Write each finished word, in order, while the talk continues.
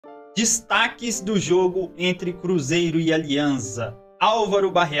Destaques do jogo entre Cruzeiro e Alianza.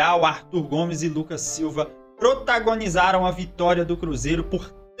 Álvaro Barreal, Artur Gomes e Lucas Silva protagonizaram a vitória do Cruzeiro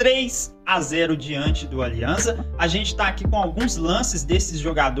por 3-0 diante do Alianza. A gente está aqui com alguns lances desses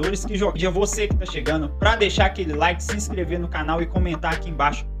jogadores que jogaram. Você que está chegando, para deixar aquele like, se inscrever no canal e comentar aqui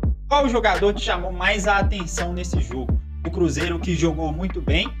embaixo qual jogador te chamou mais a atenção nesse jogo. O Cruzeiro, que jogou muito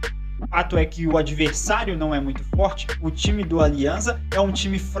bem. O fato é que o adversário não é muito forte. O time do Alianza é um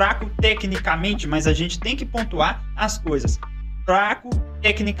time fraco tecnicamente, mas a gente tem que pontuar as coisas. Fraco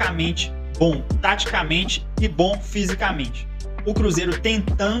tecnicamente, bom taticamente e bom fisicamente. O Cruzeiro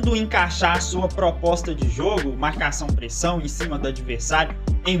tentando encaixar a sua proposta de jogo, marcação-pressão em cima do adversário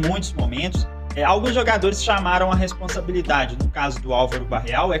em muitos momentos. Alguns jogadores chamaram a responsabilidade, no caso do Álvaro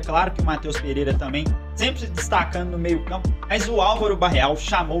Barreal. É claro que o Matheus Pereira também sempre se destacando no meio campo, mas o Álvaro Barreal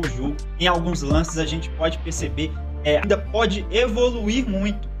chamou o jogo. Em alguns lances a gente pode perceber, ainda pode evoluir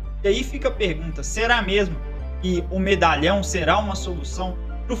muito. E aí fica a pergunta, será mesmo que o medalhão será uma solução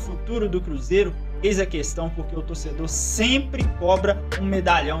para o futuro do Cruzeiro? Eis a questão, porque o torcedor sempre cobra um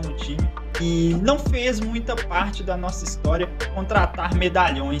medalhão no time e não fez muita parte da nossa história contratar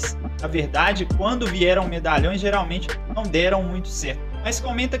medalhões. Na verdade, quando vieram medalhões, geralmente não deram muito certo. Mas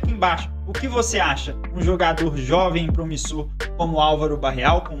comenta aqui embaixo, o que você acha? Um jogador jovem e promissor como Álvaro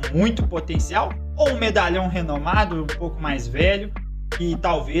Barreal, com muito potencial? Ou um medalhão renomado, um pouco mais velho, que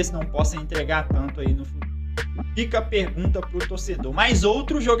talvez não possa entregar tanto aí no futuro? Fica a pergunta para o torcedor. Mas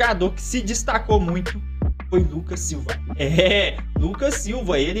outro jogador que se destacou muito foi Lucas Silva. Lucas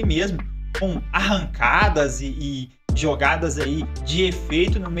Silva, ele mesmo, com arrancadas e jogadas aí de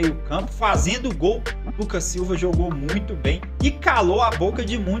efeito no meio campo, fazendo gol. Lucas Silva jogou muito bem e calou a boca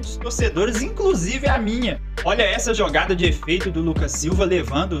de muitos torcedores, inclusive a minha. Olha essa jogada de efeito do Lucas Silva,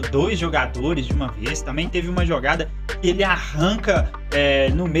 levando 2 jogadores de uma vez. Também teve uma jogada que ele arranca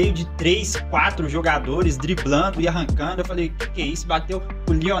no meio de 3, 4 jogadores, driblando e arrancando. Eu falei, que é isso? Bateu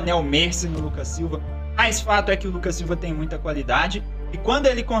o Lionel Messi no Lucas Silva. Mas fato é que o Lucas Silva tem muita qualidade. E quando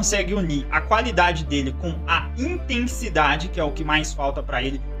ele consegue unir a qualidade dele com a intensidade, que é o que mais falta para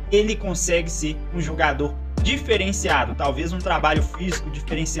ele, ele consegue ser um jogador diferenciado. Talvez um trabalho físico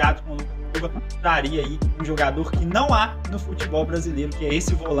diferenciado com o Lucas Silva traria aí um jogador que não há no futebol brasileiro, que é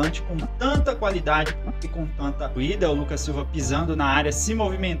esse volante com tanta qualidade e com tanta corrida. O Lucas Silva pisando na área, se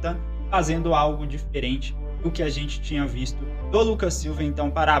movimentando, fazendo algo diferente do que a gente tinha visto do Lucas Silva. Então,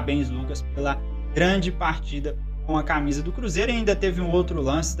 parabéns, Lucas, pela grande partida com a camisa do Cruzeiro. E ainda teve um outro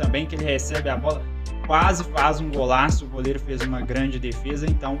lance também, que ele recebe a bola, quase faz um golaço, o goleiro fez uma grande defesa.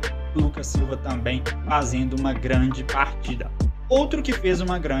 Então o Lucas Silva também fazendo uma grande partida. Outro que fez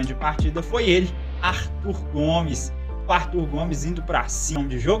uma grande partida foi ele, Artur Gomes. O Artur Gomes indo para cima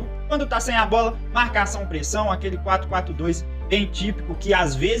de jogo, quando tá sem a bola, marcação, pressão, aquele 4-4-2 bem típico, que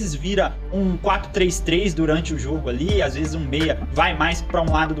às vezes vira um 4-3-3 durante o jogo ali, às vezes um meia vai mais para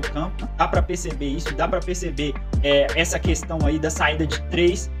um lado do campo. Dá para perceber isso, dá para perceber essa questão aí da saída de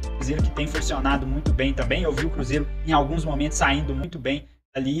 3. O Cruzeiro que tem funcionado muito bem também. Eu vi o Cruzeiro em alguns momentos saindo muito bem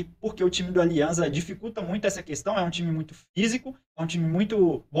ali, porque o time do Alianza dificulta muito essa questão. É um time muito físico, é um time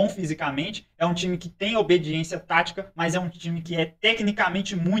muito bom fisicamente, é um time que tem obediência tática, mas é um time que é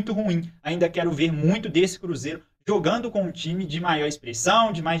tecnicamente muito ruim. Ainda quero ver muito desse Cruzeiro jogando com um time de maior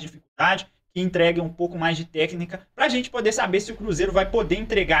expressão, de mais dificuldade, que entregue um pouco mais de técnica, para a gente poder saber se o Cruzeiro vai poder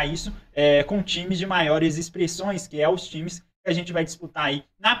entregar isso com times de maiores expressões, que é os times que a gente vai disputar aí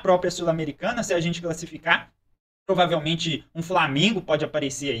na própria Sul-Americana. Se a gente classificar, provavelmente um Flamengo pode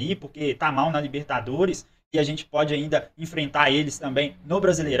aparecer aí, porque tá mal na Libertadores, e a gente pode ainda enfrentar eles também no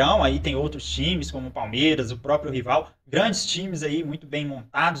Brasileirão. Aí tem outros times, como o Palmeiras, o próprio rival, grandes times aí, muito bem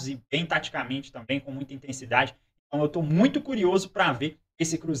montados e bem taticamente também, com muita intensidade. Então eu estou muito curioso para ver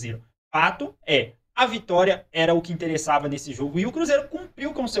esse Cruzeiro. Fato é, a vitória era o que interessava nesse jogo e o Cruzeiro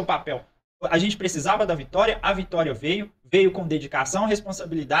cumpriu com o seu papel. A gente precisava da vitória, a vitória veio com dedicação,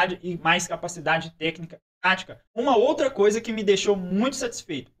 responsabilidade e mais capacidade técnica e tática. Uma outra coisa que me deixou muito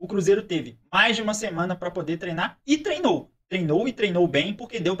satisfeito, o Cruzeiro teve mais de uma semana para poder treinar e treinou. Treinou e treinou bem,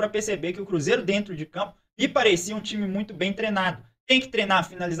 porque deu para perceber que o Cruzeiro dentro de campo me parecia um time muito bem treinado. Tem que treinar a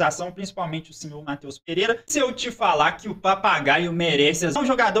finalização, principalmente o senhor Matheus Pereira. Se eu te falar que o papagaio merece, é um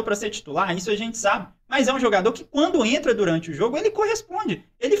jogador para ser titular, isso a gente sabe. Mas é um jogador que quando entra durante o jogo, ele corresponde.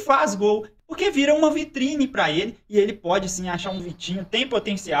 Ele faz gol, porque vira uma vitrine para ele. E ele pode sim achar um Vitinho, tem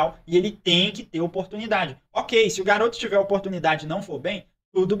potencial e ele tem que ter oportunidade. Ok, se o garoto tiver oportunidade e não for bem,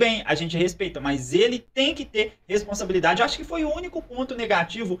 tudo bem, a gente respeita, mas ele tem que ter responsabilidade. Eu acho que foi o único ponto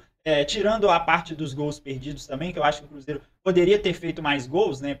negativo, tirando a parte dos gols perdidos também, que eu acho que o Cruzeiro poderia ter feito mais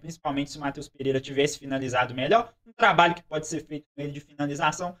gols, né? Principalmente se o Matheus Pereira tivesse finalizado melhor. Um trabalho que pode ser feito com ele de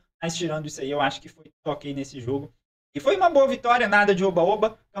finalização Mas tirando isso aí, eu acho que foi ok nesse jogo. E foi uma boa vitória, nada de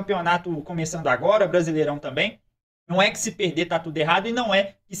oba-oba. Campeonato começando agora, Brasileirão também. Não é que se perder tá tudo errado e não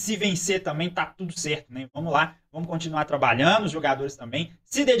é que se vencer também tá tudo certo, né? Vamos lá, vamos continuar trabalhando, os jogadores também,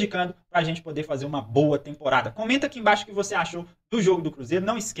 se dedicando para a gente poder fazer uma boa temporada. Comenta aqui embaixo o que você achou do jogo do Cruzeiro,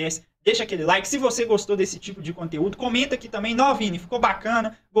 não esquece, deixa aquele like. Se você gostou desse tipo de conteúdo, comenta aqui também. Não, Vini, ficou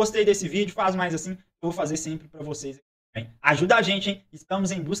bacana, gostei desse vídeo, faz mais assim, eu vou fazer sempre para vocês. Ajuda a gente, hein?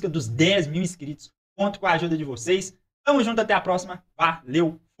 Estamos em busca dos 10 mil inscritos. Conto com a ajuda de vocês. Tamo junto, até a próxima.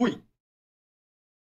 Valeu, fui!